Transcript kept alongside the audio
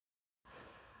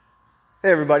Hey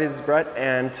everybody, this is Brett,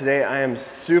 and today I am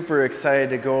super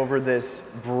excited to go over this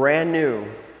brand new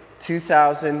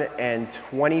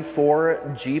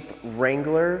 2024 Jeep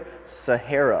Wrangler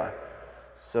Sahara.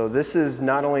 So this is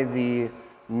not only the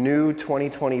new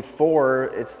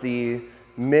 2024, it's the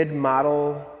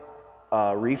mid-model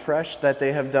refresh that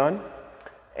they have done.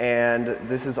 And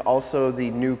this is also the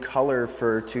new color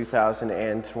for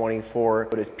 2024.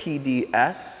 It is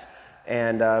PDS.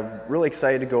 And really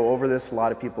excited to go over this. A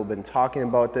lot of people have been talking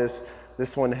about this.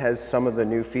 This one has some of the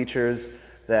new features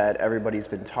that everybody's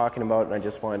been talking about, and I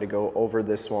just wanted to go over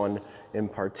this one in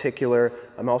particular.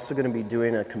 I'm also going to be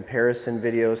doing a comparison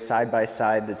video side by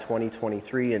side, the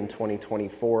 2023 and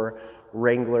 2024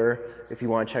 Wrangler. If you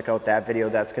want to check out that video,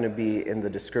 that's going to be in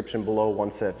the description below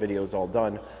once that video is all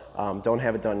done. Don't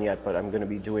have it done yet, but I'm going to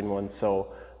be doing one, so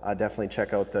definitely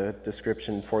check out the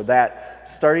description for that.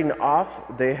 Starting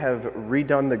off, they have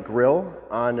redone the grille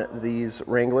on these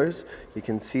Wranglers. You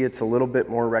can see it's a little bit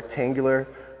more rectangular.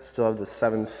 Still have the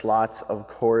 7 slots, of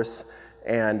course,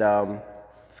 and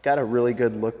it's got a really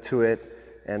good look to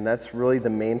it. And that's really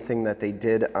the main thing that they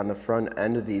did on the front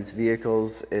end of these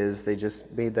vehicles, is they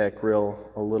just made that grille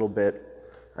a little bit,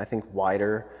 I think,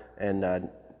 wider and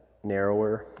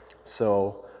narrower.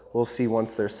 So we'll see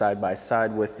once they're side by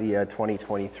side with the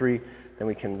 2023, then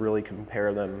we can really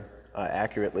compare them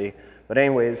accurately. But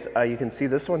anyways, you can see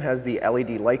this one has the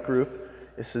LED light group.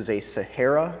 This is a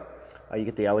Sahara. You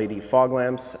get the LED fog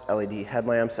lamps, LED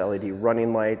headlamps, LED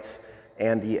running lights,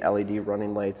 and the LED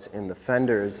running lights in the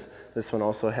fenders. This one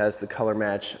also has the color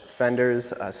match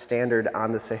fenders. Standard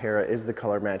on the Sahara is the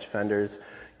color match fenders.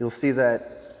 You'll see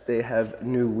that they have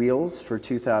new wheels for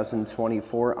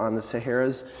 2024 on the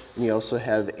Saharas, and you also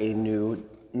have a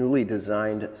newly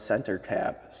designed center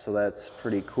tab, so that's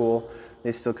pretty cool.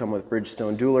 They still come with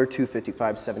Bridgestone Dueler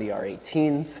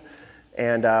 255/70R18s.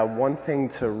 And one thing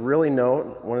to really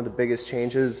note, one of the biggest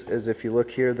changes is if you look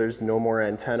here, there's no more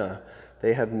antenna.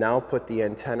 They have now put the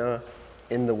antenna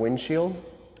in the windshield.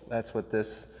 That's what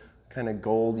this kind of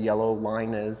gold yellow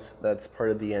line is. That's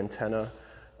part of the antenna.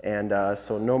 And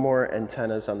so no more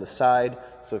antennas on the side.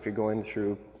 So if you're going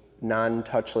through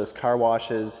non-touchless car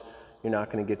washes, you're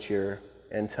not going to get your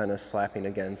antenna slapping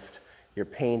against your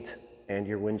paint and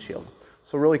your windshield.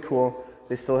 So really cool.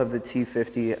 They still have the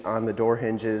T50 on the door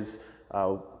hinges,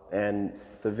 and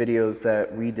the videos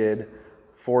that we did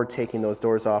for taking those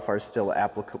doors off are still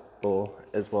applicable,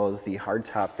 as well as the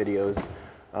hardtop videos.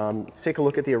 Let's take a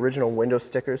look at the original window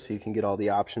sticker so you can get all the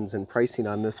options and pricing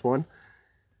on this one.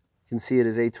 You can see it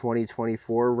is a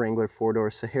 2024 Wrangler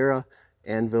 4-door Sahara.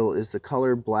 Anvil is the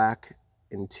color, black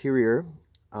interior.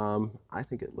 I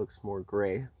think it looks more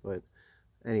gray, but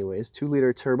anyways,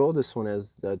 2-liter turbo. This one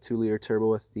has the 2-liter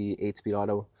turbo with the 8-speed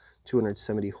auto,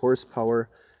 270 horsepower.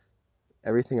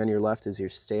 Everything on your left is your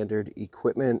standard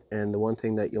equipment, and the one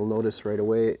thing that you'll notice right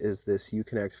away is this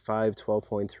Uconnect 5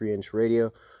 12.3-inch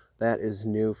radio. That is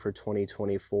new for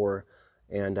 2024,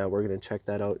 and we're going to check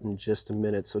that out in just a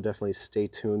minute, so definitely stay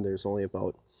tuned. There's only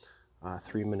about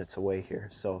 3 minutes away here.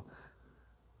 So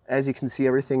as you can see,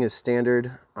 everything is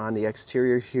standard on the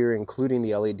exterior here, including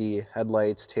the LED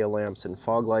headlights, tail lamps, and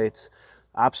fog lights.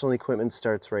 Optional equipment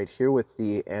starts right here with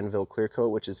the Anvil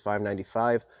Clearcoat, which is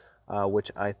 $595.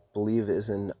 Which I believe is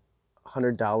an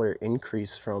 $100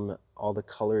 increase from all the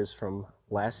colors from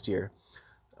last year,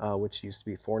 which used to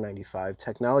be $495.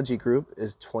 Technology Group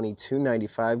is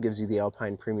 $22.95, gives you the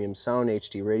Alpine Premium Sound,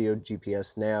 HD Radio,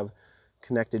 GPS Nav,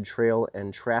 Connected Trail,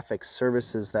 and Traffic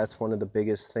Services. That's one of the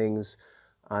biggest things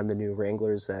on the new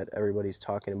Wranglers that everybody's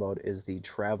talking about, is the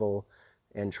travel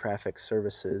and traffic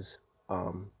services.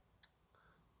 And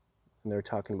they're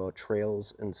talking about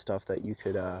trails and stuff that you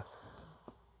could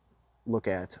look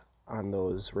at on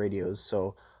those radios.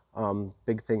 So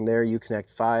big thing there,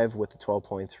 Uconnect 5 with the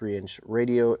 12.3-inch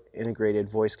radio, integrated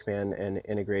voice command, and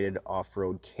integrated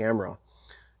off-road camera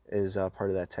is part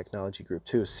of that Technology Group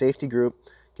too. Safety Group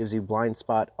gives you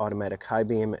Blindspot, automatic high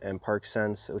beam, and Park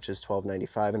Sense, which is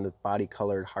 $12.95, and the body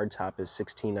colored hardtop is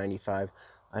 $16.95.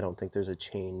 I don't think there's a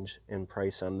change in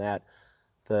price on that.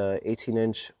 The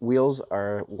 18-inch wheels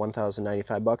are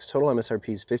 $1,095. Total MSRP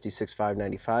is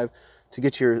 $56,595. To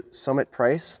get your summit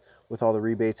price with all the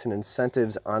rebates and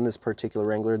incentives on this particular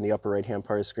Wrangler, in the upper right-hand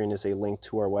part of the screen is a link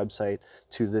to our website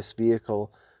to this vehicle,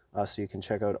 so you can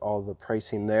check out all the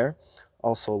pricing there.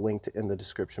 Also linked in the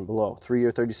description below.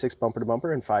 3-year 36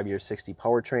 bumper-to-bumper and 5-year 60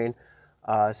 powertrain.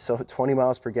 So 20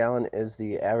 miles per gallon is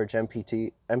the average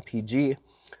MPG.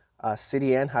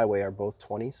 City and highway are both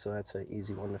 20, so that's an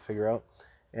easy one to figure out.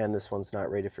 And this one's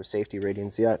not rated for safety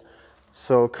ratings yet.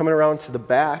 So coming around to the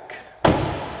back,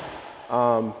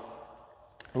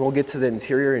 And we'll get to the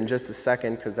interior in just a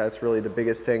second because that's really the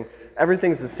biggest thing.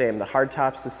 Everything's the same. The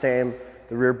hardtop's the same.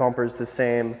 The rear bumper's the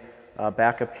same.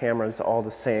 Backup camera's all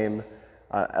the same.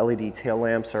 LED tail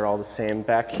lamps are all the same.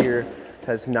 Back here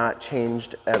has not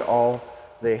changed at all.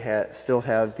 They still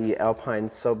have the Alpine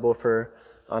subwoofer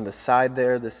on the side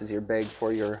there. This is your bag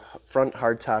for your front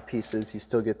hardtop pieces. You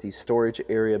still get the storage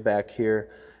area back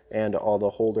here and all the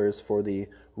holders for the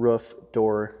roof,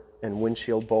 door, and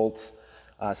windshield bolts.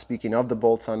 Speaking of the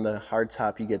bolts on the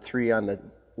hardtop, you get 3 on the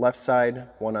left side,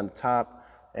 1 on the top,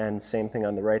 and same thing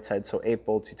on the right side. So 8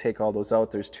 bolts, you take all those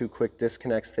out. There's 2 quick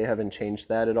disconnects. They haven't changed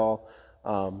that at all.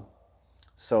 Or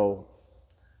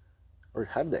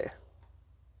have they?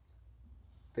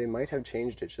 They might have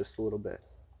changed it just a little bit.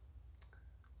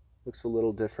 Looks a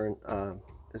little different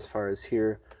as far as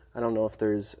here. I don't know if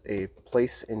there's a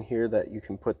place in here that you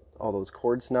can put all those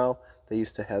cords now. They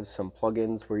used to have some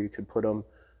plugins where you could put them.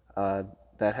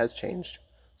 That has changed.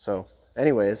 So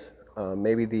anyways,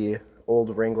 maybe the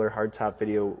old Wrangler hardtop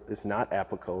video is not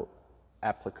applicable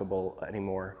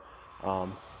anymore.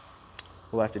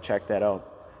 We'll have to check that out.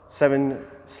 7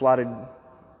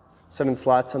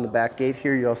 slots on the back gate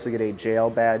here. You also get a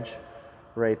JL badge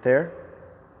right there.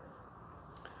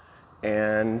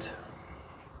 And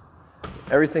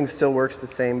everything still works the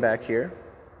same back here.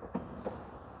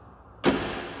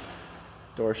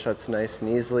 Door shuts nice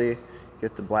and easily.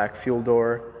 Get the black fuel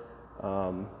door.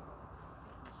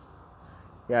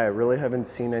 Yeah, I really haven't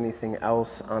seen anything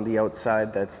else on the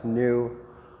outside that's new.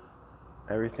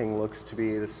 Everything looks to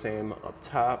be the same up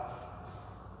top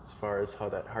as far as how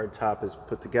that hard top is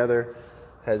put together.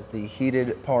 Has the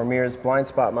heated power mirrors, blind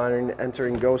spot monitoring, enter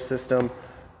and go system.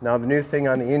 Now the new thing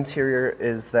on the interior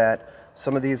is that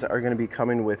some of these are going to be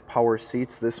coming with power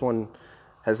seats. This one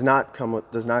does not come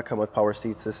with power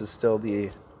seats. This is still the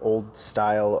old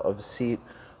style of seat,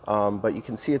 but you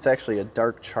can see it's actually a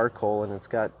dark charcoal and it's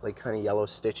got like kind of yellow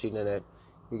stitching in it.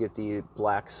 You get the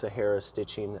black Sahara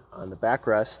stitching on the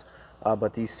backrest,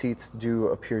 but these seats do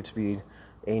appear to be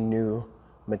a new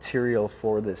material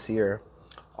for this year.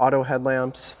 Auto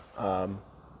headlamps,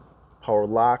 power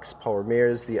locks, power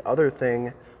mirrors. The other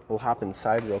thing, we'll hop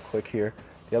inside real quick here.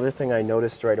 The other thing I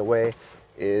noticed right away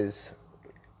is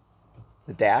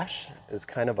the dash is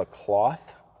kind of a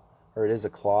cloth, or it is a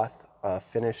cloth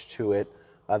finish to it.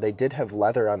 They did have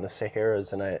leather on the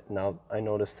Saharas, and I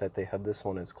noticed that they have this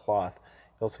one as cloth.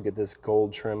 You also get this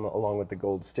gold trim along with the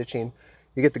gold stitching.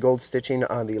 You get the gold stitching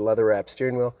on the leather wrap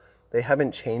steering wheel. They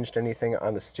haven't changed anything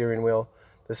on the steering wheel.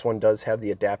 This one does have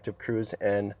the adaptive cruise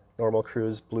and normal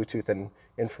cruise, Bluetooth and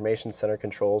information center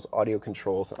controls, audio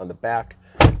controls on the back.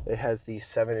 It has the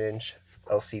 7-inch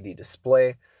LCD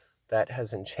display. That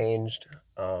hasn't changed.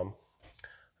 I'm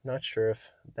not sure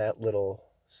if that little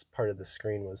part of the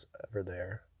screen was ever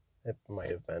there. It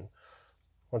might have been.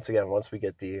 Once again, once we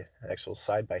get the actual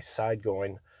side-by-side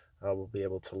going, we'll be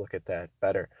able to look at that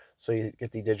better. So you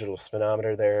get the digital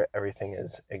speedometer there. Everything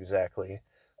is exactly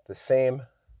the same.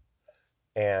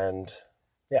 And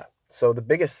yeah, so the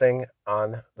biggest thing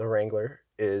on the Wrangler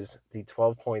is the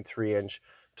 12.3-inch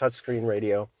touchscreen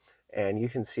radio. And you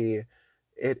can see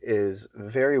it is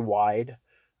very wide.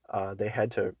 They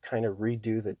had to kind of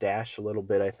redo the dash a little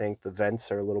bit. I think the vents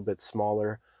are a little bit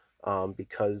smaller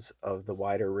because of the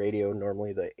wider radio.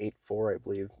 Normally the 8.4, I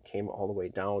believe, came all the way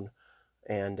down,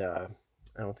 and I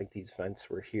don't think these vents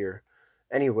were here.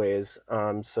 Anyways,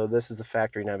 so this is the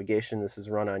factory navigation. This is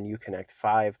run on Uconnect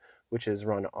 5, which is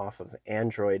run off of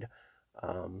Android.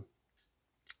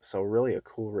 So really a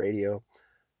cool radio.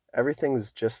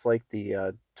 Everything's just like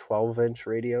the 12-inch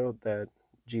radio that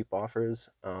Jeep offers,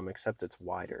 except it's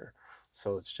wider.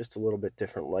 So it's just a little bit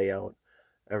different layout.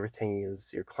 Everything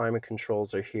is, your climate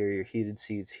controls are here, your heated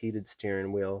seats, heated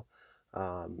steering wheel,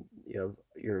 you have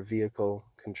your vehicle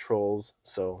controls.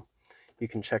 So you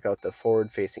can check out the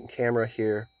forward-facing camera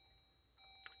here.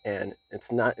 And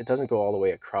it doesn't go all the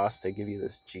way across. They give you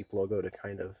this Jeep logo to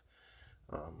kind of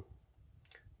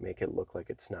make it look like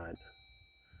it's not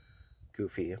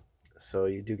goofy. So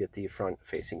you do get the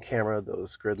front-facing camera.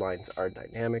 Those grid lines are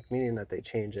dynamic, meaning that they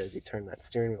change as you turn that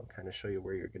steering wheel, kind of show you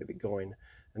where you're going to be going.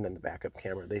 And then the backup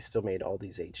camera, they still made all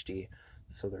these HD,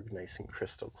 so they're nice and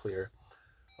crystal clear.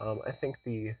 I think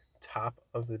the top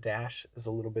of the dash is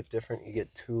a little bit different. You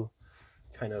get 2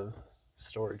 kind of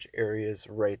storage areas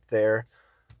right there,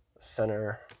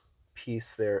 center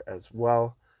piece there as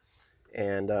well.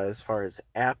 And as far as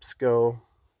apps go,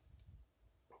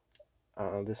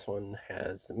 this one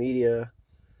has the media,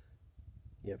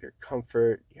 you have your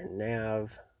comfort, your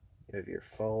nav, you have your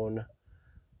phone,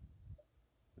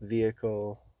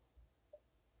 vehicle,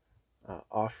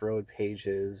 off-road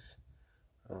pages,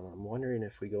 I'm wondering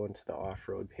if we go into the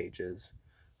off-road pages,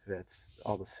 that's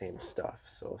all the same stuff.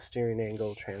 So steering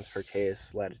angle, transfer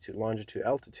case, latitude, longitude,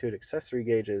 altitude, accessory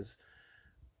gauges,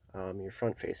 your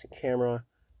front-facing camera,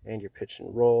 and your pitch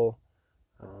and roll.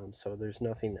 So there's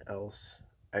nothing else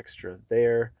extra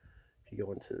there. If you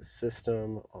go into the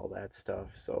system, all that stuff.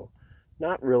 So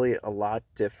not really a lot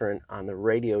different on the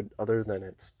radio other than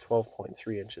it's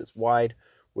 12.3 inches wide,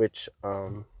 which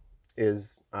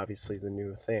is obviously the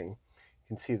new thing.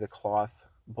 You can see the cloth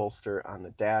bolster on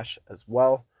the dash as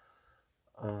well.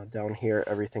 Down here,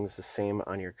 everything's the same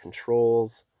on your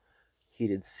controls.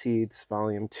 Heated seats,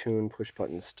 volume, tune, push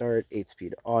button start,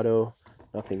 8-speed auto.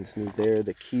 Nothing's new there.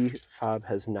 The key fob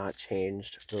has not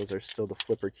changed. Those are still the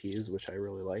flipper keys, which I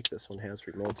really like. This one has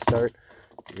remote start.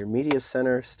 Your media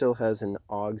center still has an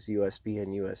AUX, USB,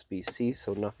 and USB-C,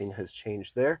 so nothing has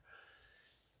changed there.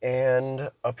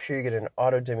 And up here you get an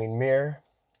auto dimming mirror,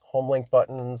 Homelink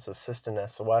buttons, assistant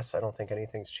SOS. I don't think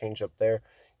anything's changed up there.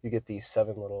 You get these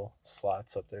 7 little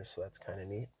slots up there, so that's kind of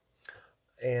neat.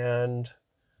 And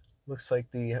looks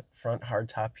like the front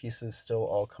hardtop pieces still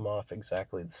all come off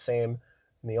exactly the same.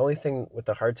 And the only thing with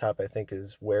the hardtop, I think,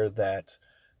 is where that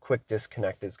quick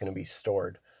disconnect is going to be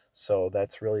stored. So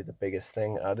that's really the biggest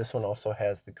thing. This one also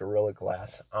has the Gorilla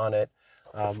Glass on it.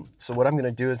 So what I'm going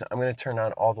to do is I'm going to turn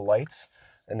on all the lights,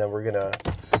 and then we're going to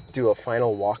do a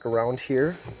final walk around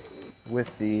here with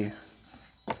the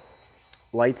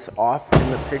lights off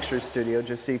in the picture studio,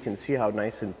 just so you can see how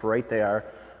nice and bright they are.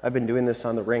 I've been doing this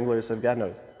on the Wranglers. I've gotten a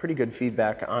pretty good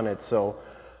feedback on it, so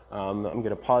I'm going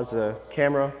to pause the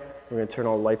camera. We're going to turn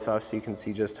all the lights off so you can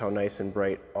see just how nice and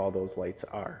bright all those lights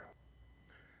are.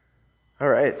 All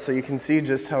right, so you can see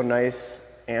just how nice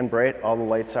and bright all the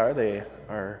lights are. They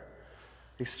are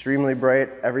extremely bright.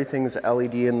 Everything's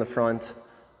LED in the front.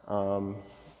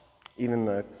 Even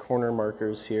the corner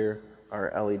markers here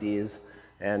are LEDs.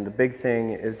 And the big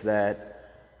thing is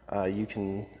that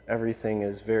everything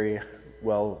is very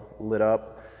well lit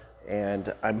up.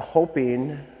 And I'm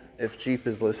hoping, if Jeep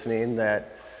is listening,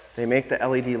 that they make the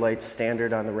LED lights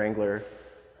standard on the Wrangler.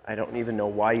 I don't even know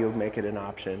why you would make it an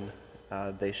option.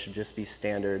 They should just be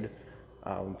standard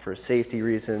for safety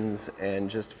reasons and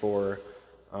just for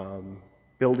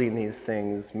building these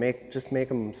things. Just make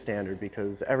them standard,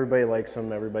 because everybody likes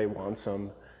them, everybody wants them,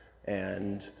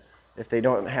 and if they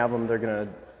don't have them, they're gonna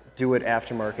do it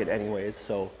aftermarket anyways.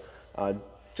 So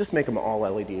just make them all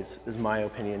LEDs is my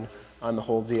opinion on the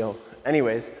whole deal.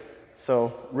 Anyways,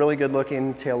 so really good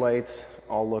looking taillights,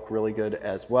 all look really good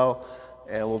as well.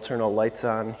 And we'll turn all lights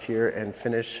on here and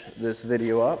finish this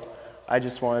video up. I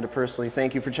just wanted to personally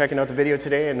thank you for checking out the video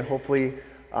today, and hopefully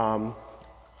from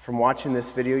watching this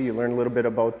video you learned a little bit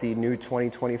about the new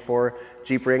 2024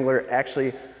 Jeep Wrangler.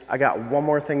 Actually, I got one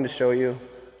more thing to show you.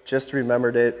 Just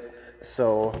remembered it.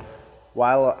 So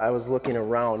while I was looking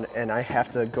around, and I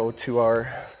have to go to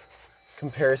our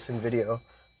comparison video,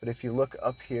 but if you look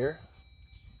up here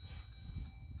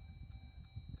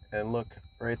and look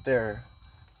right there,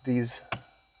 these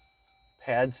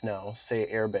pads now say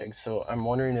airbags. So I'm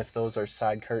wondering if those are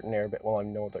side curtain airbags. Well, I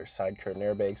know they're side curtain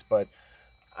airbags, but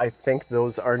I think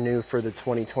those are new for the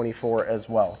 2024 as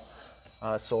well.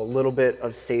 So a little bit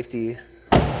of safety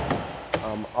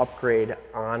upgrade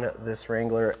on this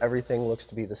Wrangler. Everything looks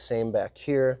to be the same back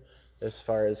here as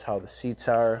far as how the seats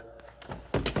are.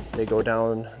 They go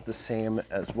down the same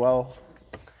as well.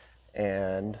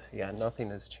 And yeah, nothing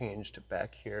has changed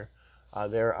back here.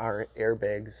 There are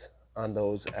airbags on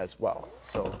those as well.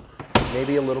 So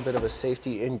maybe a little bit of a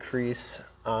safety increase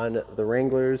on the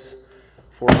Wranglers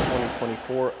for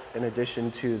 2024, in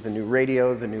addition to the new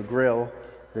radio, the new grille,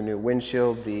 the new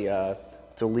windshield, the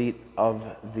delete of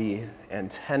the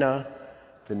antenna,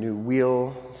 the new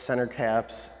wheel center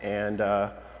caps, and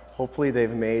hopefully they've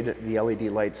made the LED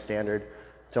light standard.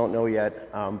 Don't know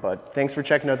yet, but thanks for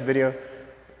checking out the video.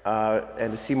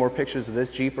 And to see more pictures of this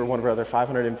Jeep or one of our other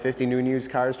 550 new and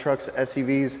used cars, trucks,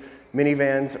 SUVs,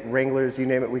 minivans, Wranglers, you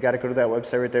name it, we got to go to that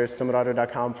website right there,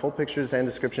 summitauto.com. Full pictures and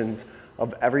descriptions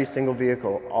of every single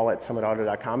vehicle, all at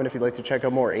summitauto.com. And if you'd like to check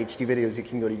out more HD videos, you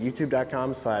can go to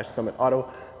youtube.com/summitauto.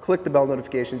 Click the bell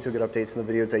notifications, you'll get updates on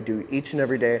the videos I do each and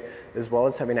every day, as well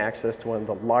as having access to one of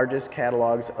the largest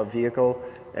catalogs of vehicle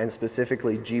and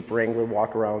specifically Jeep Wrangler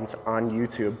walkarounds on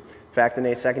YouTube. In fact, in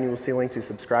a second, you will see a link to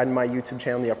subscribe to my YouTube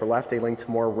channel in the upper left, a link to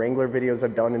more Wrangler videos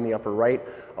I've done in the upper right,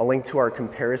 a link to our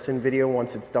comparison video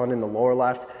once it's done in the lower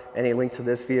left, and a link to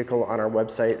this vehicle on our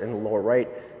website in the lower right.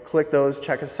 Click those,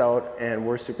 check us out, and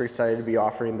we're super excited to be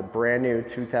offering the brand new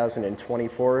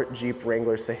 2024 Jeep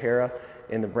Wrangler Sahara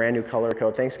in the brand new color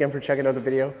code. Thanks again for checking out the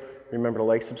video. Remember to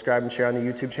like, subscribe, and share on the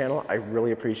YouTube channel. I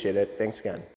really appreciate it. Thanks again.